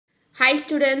Hi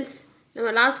students,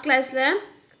 நம்ம last classல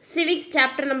Civics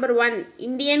chapter number 1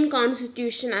 Indian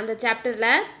Constitution அந்த chapterல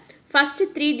first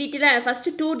 2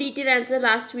 detail answer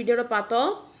last videoல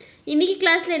பார்த்தோம். இன்னைக்கு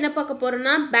classல என்ன பார்க்க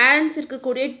போறோம்னா balance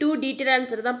இருக்கக்கூடிய 2 detail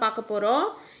answer தான் பார்க்க போறோம்.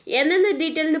 என்னென்ன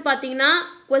டீடைல்னு பாத்தீங்கன்னா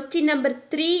question number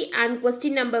 3 and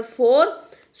question number 4.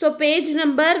 So page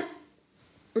number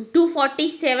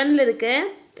 247 ல இருக்கு.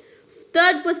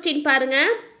 Third question பாருங்க.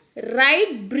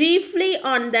 Write briefly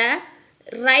on the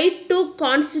right to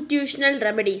constitutional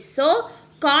remedies. So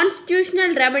constitutional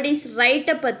remedies right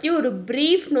பத்தி ஒரு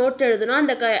brief note எழுதணும்.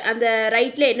 அந்த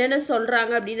rightல என்னென்ன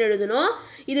சொல்றாங்க அப்படினு எழுதணும்.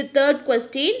 இது third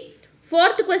question.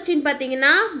 Fourth question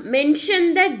பாத்தீங்கன்னா mention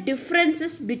the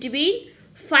differences between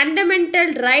fundamental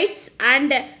rights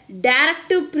and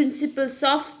directive principles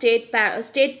of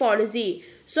state policy.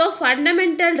 So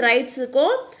fundamental rights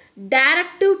க்கும்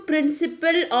directive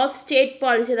principle of state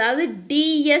policy அதாவது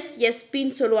DSSP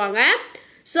ன்னு சொல்லுவாங்க.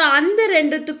 So அந்த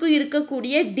ரெண்டுத்துக்கும்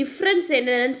இருக்கக்கூடிய difference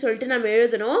என்னன்னு சொல்லிட்டு நம்ம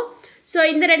எழுதணும். So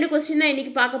இந்த ரெண்டு क्वेश्चन தான்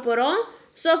இன்னைக்கு பார்க்க போறோம்.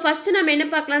 So first நம்ம என்ன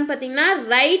பார்க்கலாம்னு பாத்தீங்கன்னா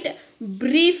write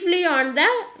briefly on the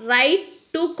right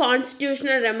to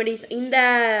constitutional remedies. இந்த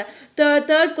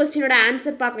third question ஓட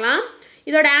ஆன்சர் பார்க்கலாம்.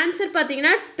 இதோட ஆன்சர்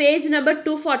பாத்தீங்கன்னா பேஜ் நம்பர்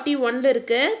 241 ல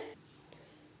இருக்கு.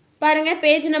 பாருங்க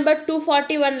பேஜ் நம்பர்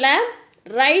 241 ல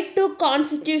right to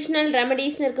constitutional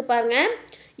remedies னு இருக்கு பாருங்க.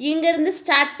 இங்க இருந்து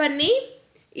ஸ்டார்ட் பண்ணி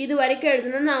இது வரைக்கும்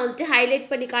எழுதணும். நான் வந்து ஹைலைட்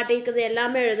பண்ணி காட்டியிருக்கிறது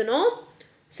எல்லாமே எழுதணும்.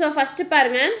 So first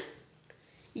பாருங்க.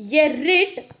 A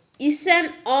writ is an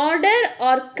order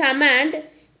or command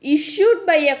issued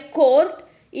by a court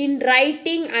in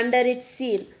writing under its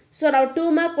seal. So now 2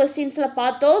 mark questions ல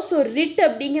பார்த்தோம். So writ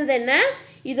அப்படிங்கிறது என்ன?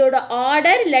 இதோட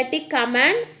order இல்லாட்டி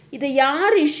command. இதை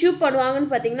யார் இஷ்யூ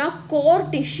பண்ணுவாங்கன்னு பார்த்தீங்கன்னா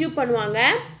கோர்ட் இஷ்யூ பண்ணுவாங்க.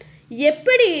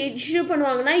 எப்படி இஷ்யூ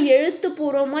பண்ணுவாங்கன்னா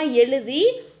எழுத்துப்பூர்வமா எழுதி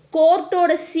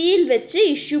கோர்ட்டோட சீல் வச்சு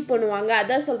இஷ்யூ பண்ணுவாங்க.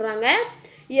 அதான் சொல்றாங்க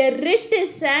a writ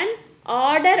is an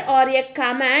order or a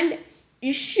command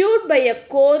issued by a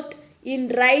court in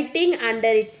writing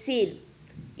under its seal.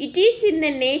 It is in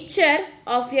the nature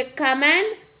of a command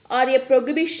or a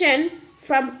prohibition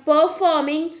from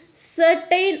performing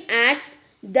certain acts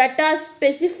that are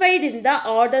specified in the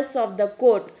orders of the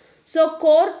court. So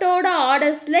கோர்ட்டோட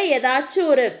ஆர்டர்ஸ்ல ஏதாச்சும்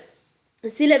ஒரு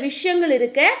சில விஷயங்கள்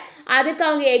இருக்கு, அதுக்கு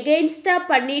அவங்க எகெயின்ஸ்டா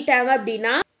பண்ணிட்டாங்க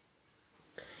அப்படின்னா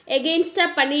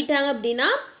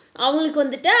அவங்களுக்கு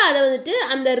வந்துட்டு அதை வந்துட்டு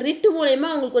அந்த ரிட் மூலமா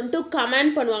அவங்களுக்கு வந்துட்டு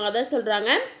கமாண்ட் பண்ணுவாங்க. அதான் சொல்றாங்க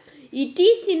it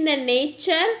is in the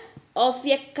nature of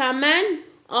a command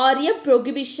or a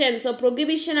prohibition. So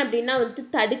prohibition அப்படின்னா வந்து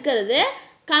தடுக்கிறது,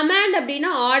 command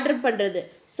அப்படின்னா ஆர்டர் பண்றது.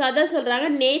 ஸோ அதான் சொல்றாங்க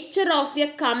nature of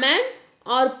a command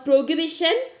or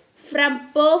prohibition from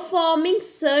performing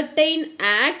certain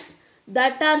acts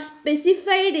that are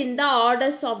specified in the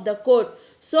orders of the court.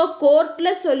 So கோர்ட்ல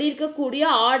சொல்லியிருக்கக்கூடிய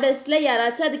ஆர்டர்ஸ்ல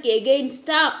யாராச்சும் அதுக்கு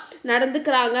எகெயின்ஸ்டா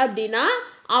நடந்துக்கிறாங்க அப்படின்னா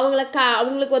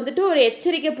அவங்களுக்கு வந்துட்டு ஒரு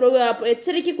எச்சரிக்கை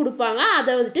கொடுப்பாங்க,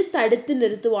 அதை வந்துட்டு தடுத்து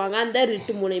நிறுத்துவாங்க அந்த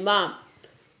ரிட் மூலமா.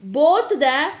 Both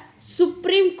the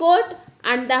Supreme Court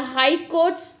and the High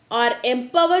Courts are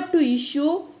empowered to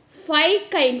issue 5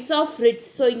 kinds of writs.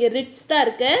 So இங்க writs தான்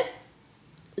இருக்கு.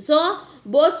 ஸோ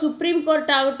போத் சுப்ரீம்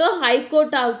கோர்ட் ஆகட்டும் ஹை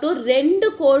கோர்ட் ஆகட்டும் ரெண்டு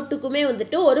கோர்ட்டுக்குமே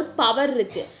வந்துட்டு ஒரு பவர்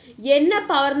இருக்கு. என்ன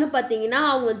பவர்னு பார்த்தீங்கன்னா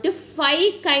அவங்க வந்துட்டு 5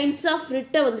 kinds ஆஃப்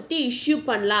ரிட்டை வந்துட்டு இஷ்யூ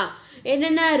பண்ணலாம்.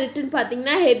 என்னென்ன ரிட்டுன்னு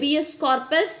பார்த்தீங்கன்னா habeas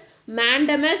corpus,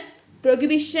 mandamus,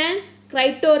 prohibition,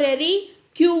 கிரைட்டோரியரி,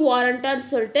 Q வாரண்டான்னு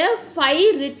சொல்லிட்டு 5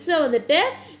 ரிட்ஸை வந்துட்டு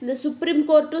இந்த சுப்ரீம்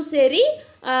கோர்ட்டும் சரி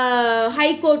ஹை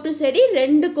கோர்ட்டும் சரி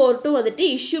ரெண்டு கோர்ட்டும் வந்துட்டு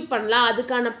இஷ்யூ பண்ணலாம்.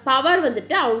 அதுக்கான பவர்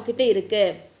வந்துட்டு அவங்கக்கிட்ட இருக்கு.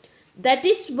 That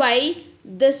is why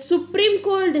the Supreme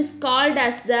Court is called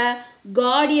as the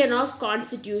guardian of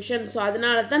constitution. So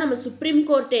அதனால தான் நம்ம சுப்ரீம்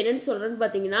கோர்ட் என்னன்னு சொல்றோம்னு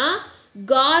பார்த்தீங்கன்னா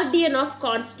guardian of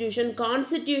constitution,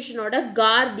 constitutionோட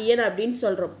guardian அப்படின்னு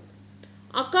சொல்றோம்.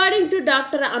 According to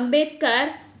Dr. Ambedkar,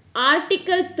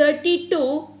 Article 32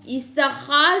 is the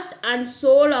heart and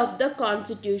soul of the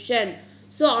constitution.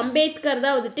 So Ambedkar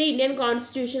தான் வந்துட்டு Indian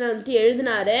கான்ஸ்டிடியூஷனை வந்துட்டு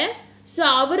எழுதினாரு. ஸோ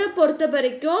அவரை பொறுத்த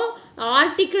வரைக்கும்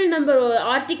ஆர்டிக்கல்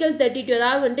 32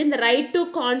 அதாவது வந்துட்டு இந்த right to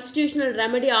constitutional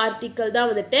remedy article தான்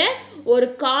வந்துட்டு ஒரு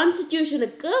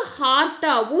கான்ஸ்டிடியூஷனுக்கு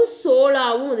ஹார்ட்டாகவும்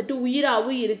சோலாகவும் வந்துட்டு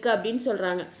உயிராகவும் இருக்கு அப்படின்னு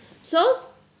சொல்றாங்க. So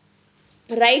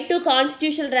right to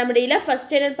constitutional ரெமெடியில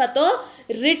first என்னன்னு பார்த்தோம்,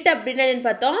 ரிட் அப்படின்னா என்னன்னு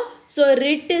பார்த்தோம். So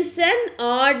writ is an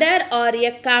order R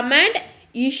a command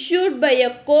issued by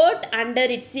a court under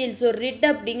its seal. So writ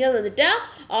அப்படிங்கிறது வந்துட்டு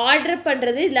ஆர்டர்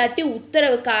பண்ணுறது இல்லாட்டி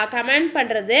உத்தரவு கமாண்ட்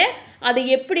பண்ணுறது. அது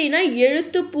எப்படின்னா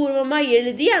எழுத்துப்பூர்வமாக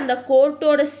எழுதி அந்த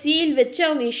கோர்ட்டோட சீல் வச்சு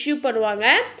அவங்க இஷ்யூ பண்ணுவாங்க.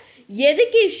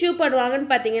 எதுக்கு இஷ்யூ பண்ணுவாங்கன்னு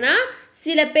பார்த்தீங்கன்னா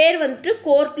சில பேர் வந்துட்டு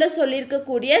கோர்ட்டில்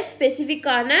சொல்லியிருக்கக்கூடிய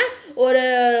ஸ்பெசிஃபிக்கான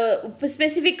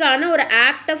ஒரு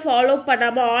ஆக்டை ஃபாலோ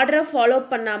பண்ணாமல் ஆர்டரை ஃபாலோ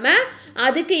பண்ணாமல்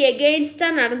அதுக்கு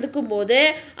எகெயின்ஸ்டாக நடந்துக்கும் போது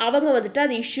அவங்க வந்துட்டு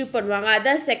அதை இஷ்யூ பண்ணுவாங்க.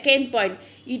 அதான் second point.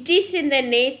 It is in the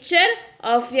nature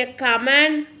of a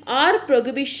command R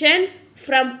prohibition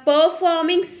from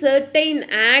performing certain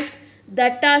acts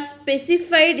that are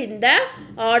specified in the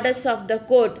orders of the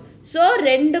court. So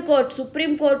ரெண்டு கோர்ட்,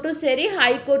 சுப்ரீம் கோர்ட்டும் சரி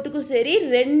ஹை கோர்ட்டுக்கும் சரி,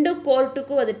 ரெண்டு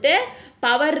கோர்ட்டுக்கும் வந்துட்டு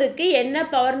பவர் இருக்குது. என்ன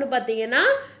பவர்னு பார்த்தீங்கன்னா,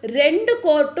 ரெண்டு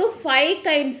கோர்ட்டும் 5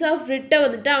 kinds ஆஃப் ரிட்டை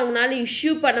வந்துட்டு அவங்களால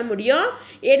இஷ்யூ பண்ண முடியும்.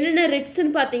 என்னென்ன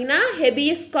ரிட்ஸ்ன்னு பார்த்தீங்கன்னா,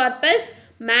 habeas corpus,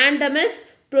 mandamus,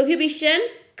 prohibition,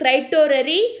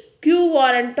 கிரைட்டோரரி, Q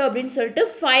warranto அப்படின்னு சொல்லிட்டு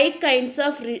 5 kinds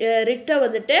ஆஃப் ரிட்டை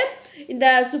வந்துட்டு இந்த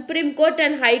supreme court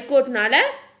and high கோர்ட்னால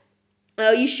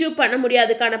issue பண்ண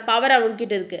முடியாதுக்கான பவர்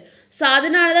அவங்கக்கிட்ட இருக்குது. ஸோ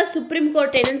அதனால தான் சுப்ரீம்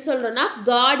கோர்ட் என்னன்னு சொல்கிறோன்னா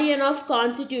கார்டியன் ஆஃப்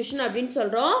கான்ஸ்டிடியூஷன் அப்படின்னு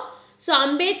சொல்கிறோம். ஸோ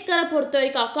அம்பேத்கரை பொறுத்த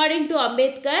வரைக்கும், அக்கார்டிங் டு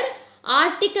அம்பேத்கர்,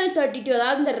 ஆர்டிகல் 32,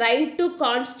 அதாவது இந்த ரைட் டு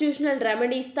கான்ஸ்டிடியூஷனல்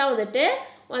ரெமடிஸ் தான் வந்துட்டு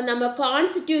நம்ம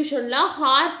கான்ஸ்டிடியூஷனில்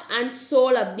ஹார்ட் அண்ட்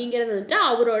சோல் அப்படிங்கிறது வந்துட்டு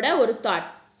அவரோட ஒரு தாட்.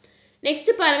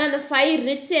 நெக்ஸ்ட்டு பாருங்கள், அந்த 5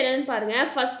 ரிட்ஸ் என்னென்னு பாருங்கள்.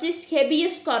 First is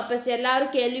habeas corpus.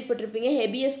 எல்லோரும் கேள்விப்பட்டிருப்பீங்க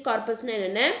ஹெபியஸ் கார்பஸ்னு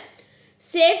என்னென்னு.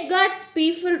 Safeguards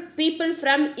people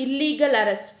from illegal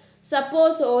arrest.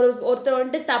 Suppose ஒருத்தர்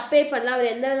வந்துட்டு தப்பே பண்ணல,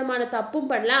 அவர் எந்த விதமான தப்பும்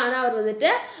பண்ணல, ஆனால் அவர் வந்துட்டு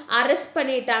அரெஸ்ட்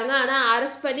பண்ணிட்டாங்க, ஆனால்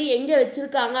அரெஸ்ட் பண்ணி எங்கே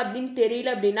வச்சுருக்காங்க அப்படின்னு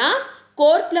தெரியல அப்படின்னா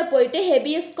கோர்ட்டில் போயிட்டு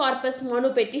ஹெபியஸ் கார்பஸ் மனு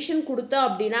பெட்டிஷன் கொடுத்தோம்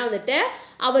அப்படின்னா வந்துட்டு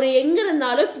அவர் எங்கே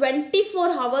இருந்தாலும்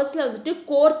 24 hours வந்துட்டு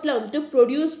கோர்ட்டில் வந்துட்டு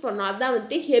ப்ரொடியூஸ் பண்ணோம். அதுதான்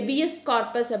வந்துட்டு ஹெபியஸ்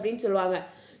கார்பஸ் அப்படின்னு சொல்லுவாங்க.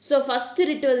 ஸோ ஃபஸ்ட்டு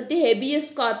ரிட் வந்துட்டு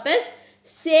habeas corpus,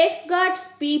 safeguards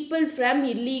people from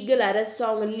illegal arrest. So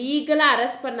அவங்க லீகலாக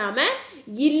அரெஸ்ட் பண்ணாமல்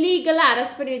இல்லீகலாக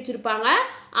அரெஸ்ட் பண்ணி வச்சுருப்பாங்க.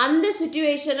 அந்த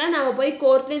சுச்சுவேஷனில் நம்ம போய்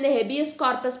கோர்ட்டில் இந்த ஹெபியஸ்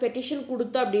கார்பஸ் பெட்டிஷன்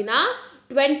கொடுத்தோம் அப்படின்னா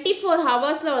 24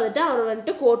 hours வந்துட்டு அவர்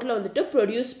வந்துட்டு கோர்ட்டில் வந்துட்டு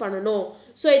ப்ரொடியூஸ் பண்ணணும்.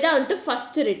 ஸோ இதான் வந்துட்டு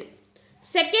ஃபஸ்ட்டு ரிட்.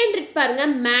 செகண்ட் ரிட்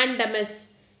பாருங்கள், mandamus.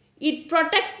 It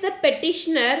protects the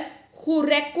petitioner who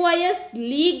requires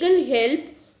legal help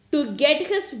to get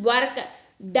his work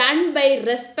done by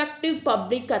respective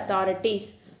public authorities.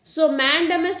 So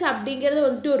mandamus அப்படிங்கிறது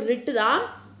வந்துட்டு ஒரு ரிட்டு தான்.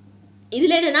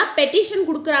 இதில் என்னென்னா பெட்டிஷன்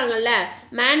கொடுக்குறாங்கல்ல,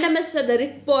 மேண்டமஸ் அந்த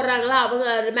ரிட் போடுறாங்களா அவங்க,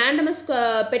 மேண்டமஸ்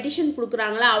பெட்டிஷன்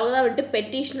கொடுக்குறாங்களா அவங்க தான் வந்துட்டு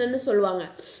பெட்டிஷனர்னு சொல்லுவாங்க.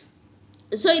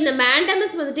 ஸோ இந்த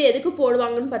மேண்டமஸ் வந்துட்டு எதுக்கு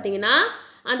போடுவாங்கன்னு பார்த்தீங்கன்னா,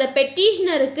 அந்த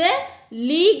பெட்டிஷனருக்கு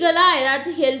லீகலாக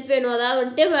ஏதாச்சும் ஹெல்ப் வேணும், அதாவது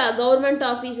வந்துட்டு கவர்மெண்ட்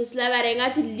ஆஃபீஸஸில் வேறு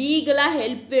எங்கேயாச்சும் லீகலாக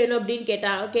ஹெல்ப் வேணும் அப்படின்னு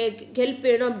ஹெல்ப்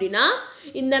வேணும் அப்படின்னா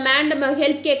இந்த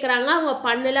ஹெல்ப் கேட்குறாங்க, அவங்க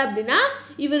பண்ணலை அப்படின்னா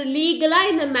இவர்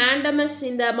லீகலாக இந்த மேண்டமஸ்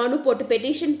இந்த மனு போட்டு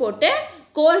பெட்டிஷன் போட்டு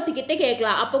கோர்ட்டுக்கிட்ட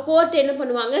கேட்கலாம். அப்போ கோர்ட் என்ன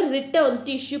பண்ணுவாங்க, ரிட்டை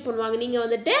வந்துட்டு இஷ்யூ பண்ணுவாங்க. நீங்கள்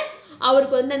வந்துட்டு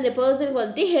அவருக்கு வந்து அந்த பர்சனுக்கு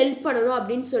வந்துட்டு ஹெல்ப் பண்ணணும்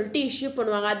அப்படின்னு சொல்லிட்டு இஷ்யூ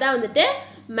பண்ணுவாங்க. அதான் வந்துட்டு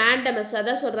மேண்டமஸ்.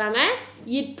 அதான் சொல்கிறாங்க,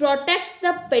 it protects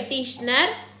the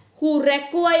petitioner who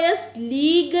requires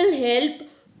legal help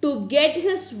to get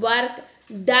his work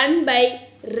done by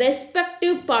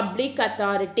respective public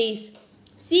authorities.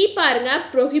 See பாருங்க,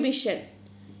 prohibition.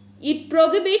 It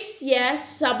prohibits a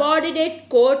subordinate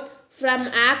court from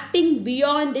acting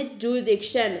beyond its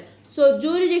jurisdiction. So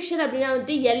jurisdiction அப்படின்னா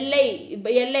வந்துட்டு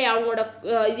எல்லை அவங்களோட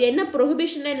இது என்ன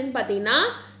prohibition என்னன்னு பார்த்தீங்கன்னா,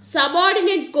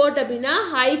 subordinate court அப்படின்னா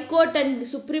ஹை கோர்ட் அண்ட்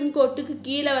சுப்ரீம் கோர்ட்டுக்கு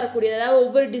கீழே வரக்கூடியது, அதாவது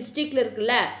ஒவ்வொரு டிஸ்ட்ரிக்டில்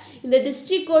இருக்குல்ல, இந்த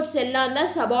டிஸ்ட்ரிக்ட் கோர்ட்ஸ் எல்லாம் தான்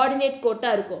சபார்டினேட்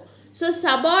கோர்ட்டாக இருக்கும். ஸோ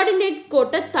சபார்டினேட்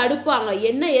கோர்ட்டை தடுப்பாங்க.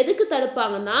 எதுக்கு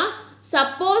தடுப்பாங்கன்னா,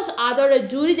 சப்போஸ் அதோட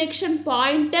ஜூரிடிக்ஷன்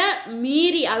பாயிண்ட்டை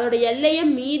மீறி, அதோட எல்லையை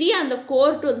மீறி அந்த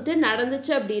கோர்ட் வந்துட்டு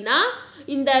நடந்துச்சு அப்படின்னா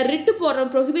இந்த ரிட்டு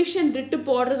ப்ரொஹிபிஷன் ரிட்டு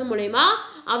போடுறது மூலயமா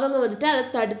அவங்க வந்துட்டு அதை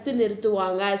தடுத்து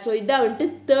நிறுத்துவாங்க. ஸோ இதான் வந்துட்டு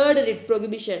third writ,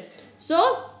 prohibition. So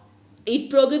it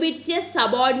prohibits a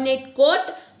subordinate court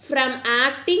from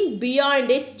acting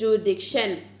beyond it's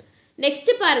jurisdiction.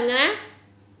 Next பாருங்க,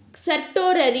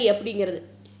 certiorari அப்படிங்கிறது.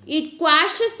 It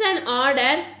quashes an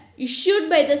order issued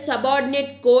by the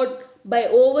subordinate court by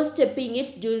overstepping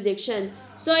its jurisdiction.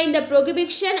 So இந்த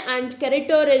prohibition and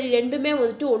certiorari ரெண்டுமே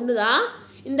வந்துட்டு ஒன்று தான்.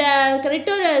 இந்த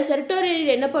certiorari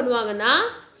என்ன பண்ணுவாங்கன்னா,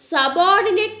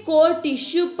 சபார்டினேட் கோர்ட்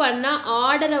இஷ்யூ பண்ண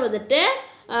ஆர்டரை வந்துட்டு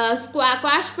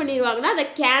குவாஷ் பண்ணிடுவாங்கன்னா அதை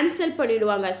கேன்சல்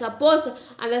பண்ணிடுவாங்க. சப்போஸ்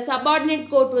அந்த சபார்டினேட்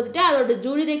கோர்ட் வந்துட்டு அதோட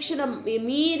ஜூரிடிக்ஷனை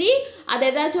மீறி அதை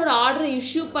ஏதாச்சும் ஒரு ஆர்டரை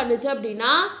இஷ்யூ பண்ணுச்சு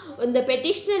அப்படின்னா இந்த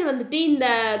பெட்டிஷனர் வந்துட்டு இந்த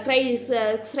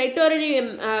certiorari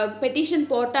பெட்டிஷன்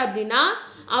போட்ட அப்படின்னா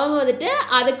அவங்க வந்துட்டு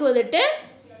அதுக்கு வந்துட்டு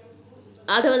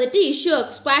அதை வந்துட்டு இஷ்யூ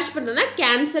ஸ்குவாஷ் பண்ணுறதுனா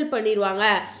கேன்சல் பண்ணிடுவாங்க.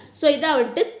 ஸோ இதான்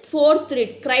வந்துட்டு ஃபோர்த்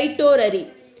ரிட், கிரைட்டோரரி.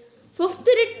 ஃபிஃப்த்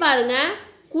ரிட் பாருங்கள்,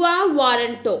 குவா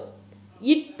warranto.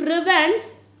 It prevents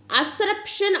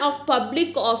அசரப்ஷன் of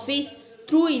public office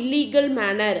through illegal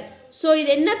manor. So இது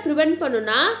என்ன ப்ரிவென்ட்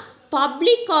பண்ணுன்னா,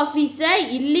 பப்ளிக் ஆஃபீஸை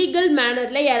இல்லீகல்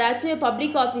மேனரில் யாராச்சும்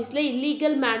பப்ளிக் ஆஃபீஸில்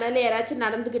இல்லீகல் மேனரில் யாராச்சும்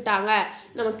நடந்துக்கிட்டாங்க,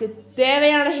 நமக்கு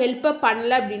தேவையான ஹெல்ப்பை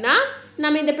பண்ணல அப்படின்னா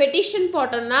நம்ம இந்த பெட்டிஷன்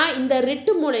போட்டோம்னா இந்த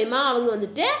ரிட்டு மூலயமா அவங்க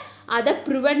வந்துட்டு அதை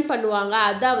ப்ரிவெண்ட் பண்ணுவாங்க.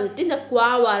 அதுதான் வந்துட்டு இந்த குவா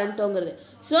வாரண்ட்டோங்கிறது.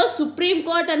 So supreme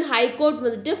court and high court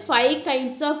வந்துட்டு 5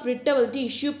 கைண்ட்ஸ் ஆஃப் ரிட்டை வந்துட்டு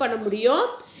இஷ்யூ பண்ண முடியும்.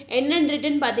 என்னென்னு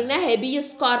ரிட்டுன்னு பார்த்தீங்கன்னா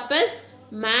ஹெபியஸ் கார்பஸ்,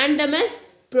 மேண்டமஸ்,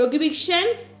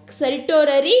 ப்ரொகிபிக்ஷன்,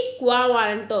 செரிட்டோரரி, குவா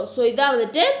வாரண்டோ. ஸோ இதான்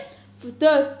வந்துட்டு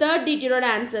தேர்ட் டீட்டெயிலோட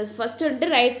ஆன்சர்ஸ். ஃபஸ்ட்டு வந்துட்டு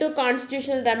ரைட் டு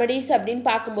கான்ஸ்டியூஷனல் ரெமடிஸ் அப்படின்னு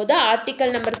பார்க்கும்போது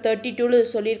ஆர்டிக்கல் நம்பர் 32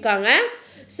 சொல்லியிருக்காங்க.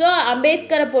 ஸோ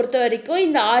அம்பேத்கரை பொறுத்த வரைக்கும்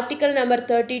இந்த ஆர்டிக்கல் நம்பர்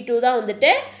 32 தான்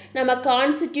வந்துட்டு நம்ம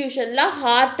கான்ஸ்டியூஷனில்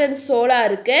ஹார்ட் அண்ட் சோலாக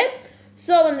இருக்குது.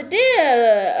 ஸோ வந்துட்டு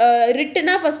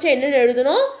ரிட்டுனா ஃபஸ்ட்டு என்னென்னு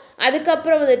எழுதணும்,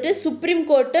 அதுக்கப்புறம் வந்துட்டு சுப்ரீம்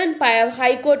கோர்ட்டு அண்ட்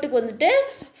ஹை கோர்ட்டுக்கு வந்துட்டு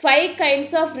 5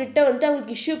 கைண்ட்ஸ் ஆஃப் ரிட்டை வந்துட்டு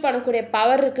அவங்களுக்கு இஷ்யூ பண்ணக்கூடிய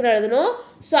பவர் இருக்குன்னு எழுதணும்.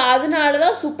 ஸோ அதனால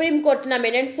தான் சுப்ரீம் கோர்ட் நம்ம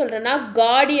என்னென்னு சொல்கிறோன்னா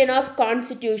கார்டியன் ஆஃப்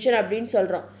கான்ஸ்டியூஷன் அப்படின்னு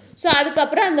சொல்கிறோம். ஸோ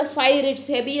அதுக்கப்புறம் அந்த 5 Ritz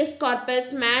habeas corpus,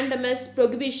 mandamus,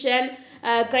 prohibition,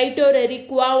 கிரைட்டோரரி,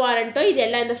 குவா வாரண்டோ, இது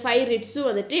எல்லாம் இந்த 5 ரிட்ஸும்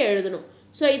வந்துட்டு எழுதணும்.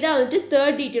 ஸோ இதான் வந்துட்டு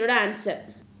தேர்ட் டீட்டெயிலோட ஆன்சர்.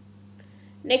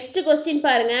 நெக்ஸ்ட் கொஸ்டின்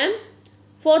பாருங்கள்.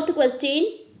 4th question,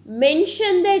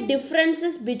 mention the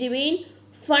differences between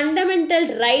fundamental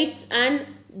rights and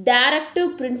directive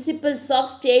principles of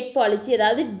state policy,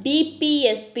 அதாவது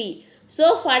DPSP. So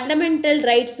fundamental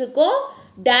ரைட்ஸுக்கும்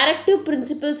directive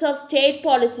principles of state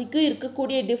பாலிசிக்கும்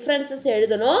இருக்கக்கூடிய டிஃப்ரென்சஸ்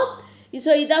எழுதணும்.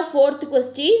 ஸோ இதான் 4th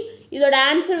கொஸ்டின். இதோட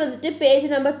ஆன்சர் வந்துட்டு page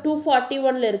number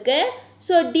 241 இருக்குது.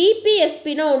 So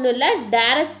டிபிஎஸ்பின்னா ஒன்றும் இல்லை,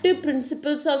 directive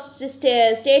principles of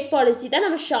state policy தான்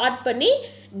நம்ம ஷார்ட் பண்ணி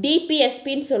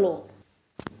டிபிஎஸ்பின்னு சொல்லுவோம்.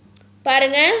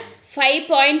 பாருங்கள் 5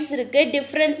 பாயிண்ட்ஸ் இருக்குது.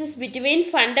 Differences between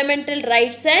fundamental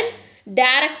rights and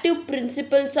directive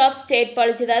principles of state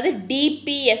policy, அதாவது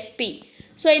டிபிஎஸ்பி.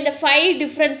 ஸோ இந்த 5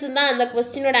 டிஃப்ரென்ஸும் தான் அந்த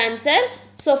கொஸ்டினோட answer.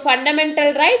 So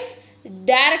fundamental rights,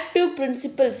 directive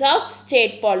principles of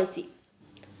state policy.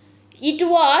 It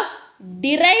was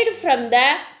derived from the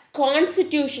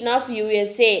Constitution of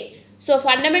USA. So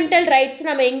fundamental rights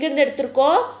நம்ம எங்கேருந்து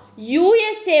எடுத்திருக்கோம்,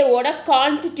 யூஎஸ்ஏவோட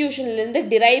கான்ஸ்டியூஷன்லேருந்து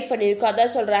drive பண்ணியிருக்கோம்.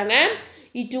 அதான் சொல்கிறாங்க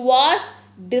it was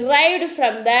derived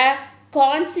from the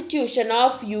Constitution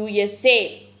of USA.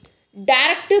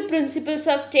 Directive principles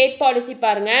of state policy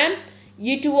பாருங்கள்,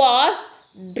 it was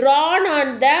drawn on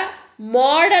the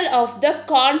model of the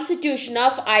Constitution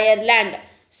of Ireland.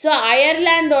 So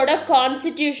அயர்லாண்டோட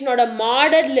கான்ஸ்டியூஷனோட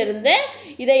மாடல்லிருந்து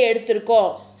இதை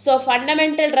எடுத்திருக்கோம். So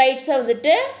fundamental ரைட்ஸை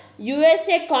வந்துட்டு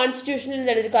யூஎஸ்ஏ கான்ஸ்டியூஷன்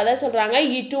எழுதியிருக்கோம். அதான் சொல்கிறாங்க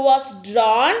it was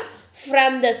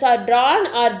drawn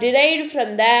or derived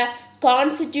from the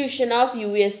Constitution of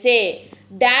USA.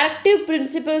 Directive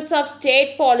principles of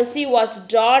state policy was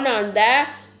drawn on the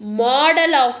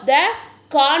model of the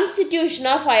Constitution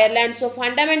of Ireland. So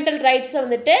fundamental ரைட்ஸை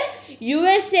வந்துட்டு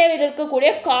யூஎஸ்ஏவில்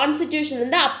இருக்கக்கூடிய constitution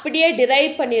வந்து அப்படியே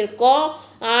drive பண்ணியிருக்கோம்.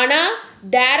 ஆனால்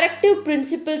directive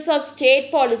principles of state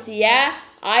பாலிசியை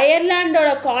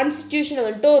அயர்லாண்டோட கான்ஸ்டியூஷனை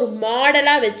வந்துட்டு ஒரு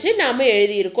மாடலாக வச்சு நாம்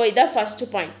எழுதியிருக்கோம். இதுதான் ஃபர்ஸ்ட்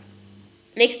பாயிண்ட்.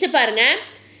 நெக்ஸ்ட் பாருங்கள்,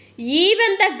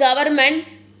 even the government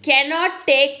cannot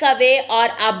take away or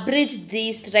abridge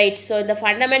these rights. So இந்த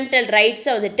ஃபண்டமெண்டல்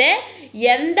ரைட்ஸை வந்துட்டு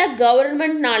எந்த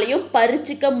கவர்மெண்ட்னாலையும்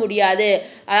பறிச்சிக்க முடியாது,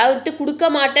 அதாவது கொடுக்க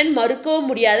மாட்டேன்னு மறுக்கவும்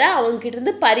முடியாது,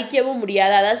 அவங்ககிட்டருந்து பறிக்கவும்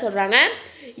முடியாது. அதான் சொல்கிறாங்க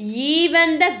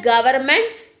even the government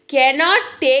cannot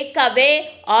take away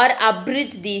or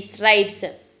abridge these rights.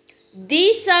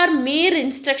 These are mere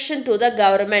instruction to the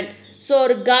government. So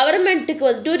ஒரு கவர்மெண்ட்டுக்கு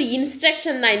வந்துட்டு ஒரு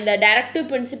இன்ஸ்ட்ரக்ஷன் தான் இந்த directive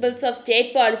principles of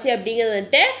state policy அப்படிங்கிறது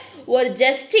வந்துட்டு ஒரு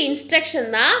ஜஸ்ட் இன்ஸ்ட்ரக்ஷன்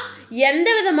தான், எந்த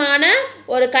விதமான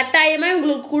ஒரு கட்டாயமாக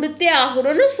உங்களுக்கு கொடுத்தே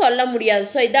ஆகணும்னு சொல்ல முடியாது.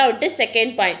 ஸோ இதான் வந்துட்டு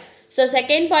second point. So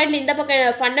second point இந்த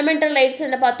பக்கம் ஃபண்டமெண்டல் ரைட்ஸ்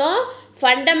என்ன பார்த்தோம்,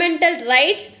 fundamental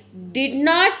rights did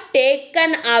not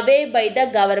taken away by the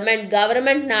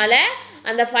கவர்மெண்ட்னால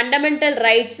அந்த ஃபண்டமெண்டல்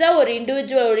ரைட்ஸை ஒரு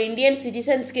இண்டிவிஜுவல் ஒரு இந்தியன்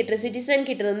சிட்டிசன்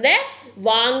கிட்ட இருந்து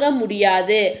வாங்க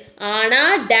முடியாது.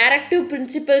 ஆனால் டைரக்டிவ்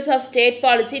பிரின்சிபல்ஸ் ஆஃப் ஸ்டேட்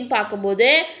பாலிசின்னு பார்க்கும்போது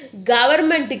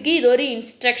கவர்மெண்ட்டுக்கு இது ஒரு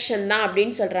இன்ஸ்ட்ரக்ஷன் தான்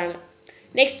அப்படின்னு சொல்கிறாங்க.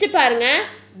 நெக்ஸ்ட் பாருங்கள்,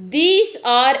 these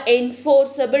are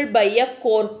enforceable by a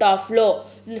court of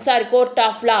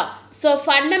law. So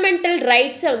fundamental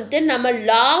ரைட்ஸை வந்துட்டு நம்ம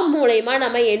லா மூலயமா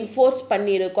நம்ம என்ஃபோர்ஸ்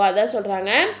பண்ணியிருக்கோம். அதான்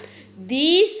சொல்கிறாங்க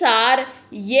these are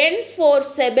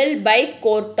enforceable by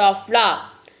court of law.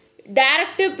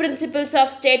 Directive principles of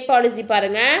state policy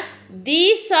பாருங்க,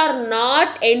 these are not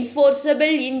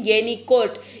enforceable in any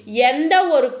court. எந்த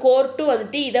ஒரு கோர்ட்டும்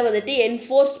வந்துட்டு இதை வந்துட்டு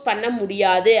என்ஃபோர்ஸ் பண்ண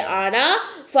முடியாது. ஆனால்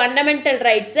ஃபண்டமெண்டல்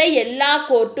ரைட்ஸை எல்லா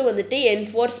கோர்ட்டும் வந்துட்டு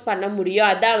என்ஃபோர்ஸ் பண்ண முடியும்.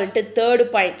 அதான் வந்துட்டு third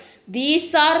point.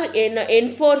 these are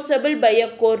enforceable by a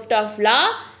court of law.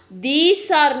 these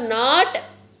are not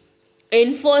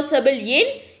enforceable in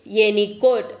any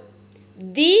court.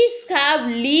 These have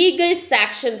legal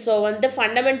sanctions. So வந்து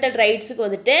fundamental rightsக்கு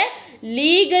வந்துட்டு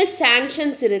legal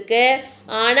sanctions இருக்கு.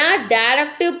 ஆனால்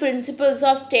directive principles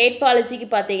of state policyக்கு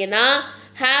பார்த்தீங்கன்னா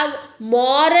have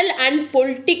moral and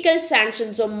political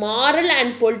sanctions. So moral and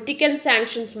political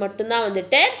sanctions மட்டும்தான்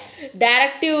வந்துட்டு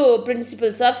directive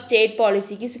principles of state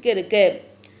policyக்கு இருக்கு.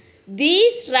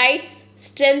 These rights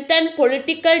strengthen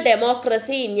political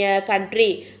democracy in a country.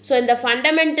 So இந்த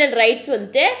fundamental rights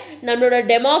வந்துட்டு நம்மளோட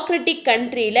democratic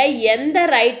countryல எந்த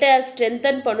ரைட்டை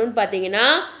strengthen பண்ணுன்னு பார்த்தீங்கன்னா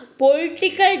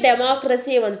political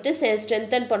democracy வந்துட்டு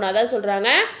strengthen பண்ணும். அதான்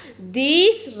சொல்கிறாங்க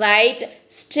these right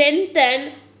strengthen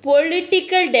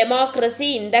political democracy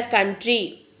in the country.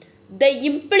 The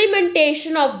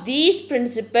implementation of these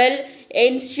principles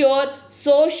ensure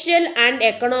social and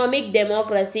economic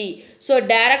democracy. So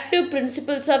directive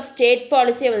principles of state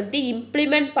policy வந்து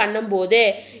implement பண்ணும்போது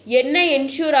என்ன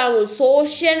ensure ஆகும்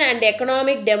social and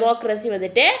economic democracy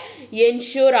வந்துட்டு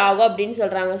ensure ஆகும் அப்படின்னு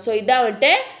சொல்கிறாங்க. So இதான்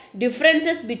வந்துட்டு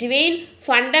differences between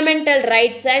fundamental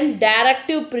rights and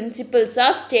directive principles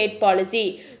of state policy.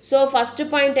 So first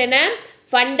point என்ன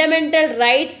fundamental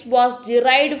rights was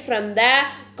derived from the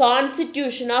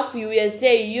Constitution of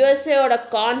USA. USA ஓட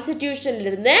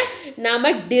கான்ஸ்டிடியூஷன்லேருந்து நாம்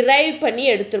டிரைவ் பண்ணி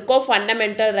எடுத்திருக்கோம்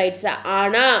ஃபண்டமெண்டல் ரைட்ஸை.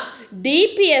 ஆனால்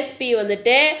டிபிஎஸ்பி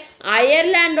வந்துட்டு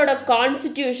அயர்லாண்டோட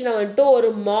கான்ஸ்டிடியூஷனை வந்துட்டு ஒரு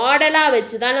மாடலாக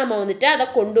வச்சு தான் நம்ம வந்துட்டு அதை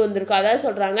கொண்டு வந்திருக்கோம். அதாவது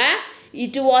சொல்கிறாங்க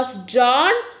it was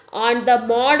drawn on the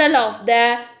model of the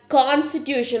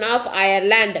Constitution of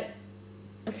Ireland.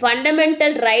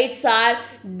 Fundamental rights are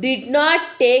did not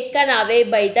taken away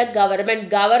by the government.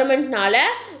 கவர்மெண்ட்னால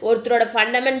ஒருத்தரோட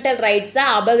ஃபண்டமெண்டல் ரைட்ஸை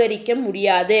அபகரிக்க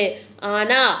முடியாது.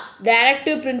 ஆனால்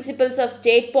directive principles of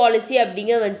state policy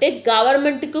அப்படிங்கிறது வந்துட்டு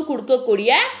கவர்மெண்ட்டுக்கு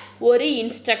கொடுக்கக்கூடிய ஒரு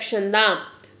இன்ஸ்ட்ரக்ஷன் தான்.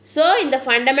 ஸோ இந்த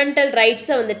ஃபண்டமெண்டல்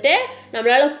ரைட்ஸை வந்துட்டு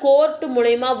நம்மளால் கோர்ட்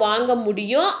மூலயமா வாங்க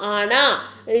முடியும். ஆனால்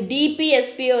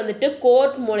டிபிஎஸ்பியை வந்துட்டு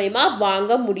கோர்ட் மூலயமா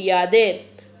வாங்க முடியாது.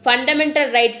 ஃபண்டமெண்டல்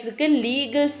ரைட்ஸுக்கு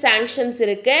லீகல் சாங்ஷன்ஸ்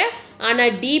இருக்குது.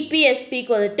 ஆனால்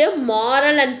டிபிஎஸ்பிக்கு வந்துட்டு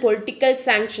மாரல் அண்ட் பொலிட்டிக்கல்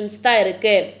சாங்ஷன்ஸ் தான்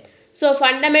இருக்குது. ஸோ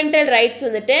ஃபண்டமெண்டல் ரைட்ஸ்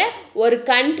வந்துட்டு ஒரு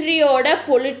கண்ட்ரியோட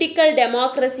பொலிட்டிக்கல்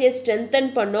டெமோக்ரஸியை ஸ்ட்ரென்தன்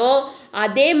பண்ணும்.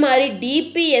 அதே மாதிரி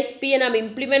டிபிஎஸ்பியை நம்ம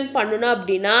இம்ப்ளிமெண்ட் பண்ணணும்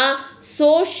அப்படின்னா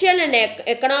சோஷியல் அண்ட்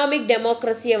எக்கனாமிக்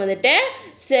டெமோக்ரஸியை வந்துட்டு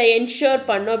என்ஷூர்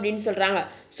பண்ணும் அப்படின்னு சொல்கிறாங்க.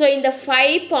 ஸோ இந்த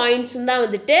 5 பாயிண்ட்ஸும் தான்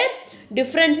வந்துட்டு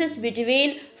differences between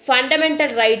fundamental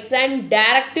rights and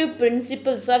directive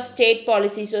principles of state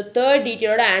policy. So third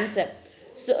detailோட answer.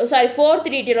 Fourth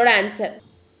detailோட answer.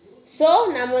 So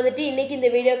நம்ம வந்துட்டு இன்றைக்கி இந்த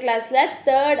வீடியோ கிளாஸில்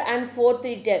third and fourth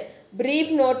detail brief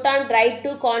note on right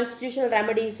to constitutional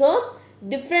remedies. So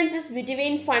differences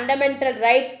between fundamental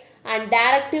rights and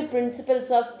directive principles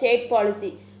of state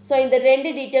policy. So இந்த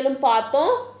 2 டீட்டெயிலும்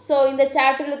பார்த்தோம். So இந்த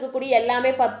சாப்டரில் இருக்கக்கூடிய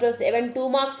எல்லாமே பார்த்துட்டோம். 2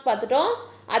 மார்க்ஸ் பார்த்துட்டோம்.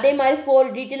 அதே மாதிரி 4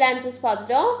 டீட்டெயில் ஆன்சர்ஸ்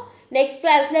பார்த்துட்டோம். நெக்ஸ்ட்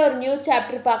கிளாஸில் ஒரு நியூ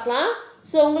சாப்டர் பார்க்கலாம்.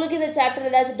 ஸோ உங்களுக்கு இந்த சாப்டர்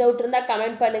ஏதாச்சும் டவுட் இருந்தால்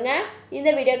கமெண்ட் பண்ணுங்கள். இந்த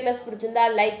வீடியோ கிளாஸ் பிடிச்சிருந்தா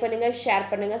லைக் பண்ணுங்கள், ஷேர்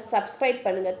பண்ணுங்கள், சப்ஸ்கிரைப்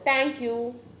பண்ணுங்கள். தேங்க்யூ.